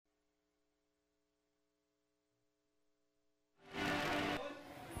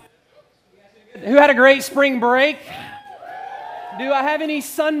Who had a great spring break? Do I have any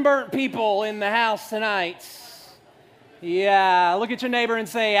sunburnt people in the house tonight? Yeah, look at your neighbor and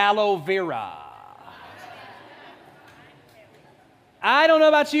say aloe vera. I don't know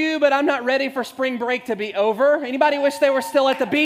about you, but I'm not ready for spring break to be over. Anybody wish they were still at the beach?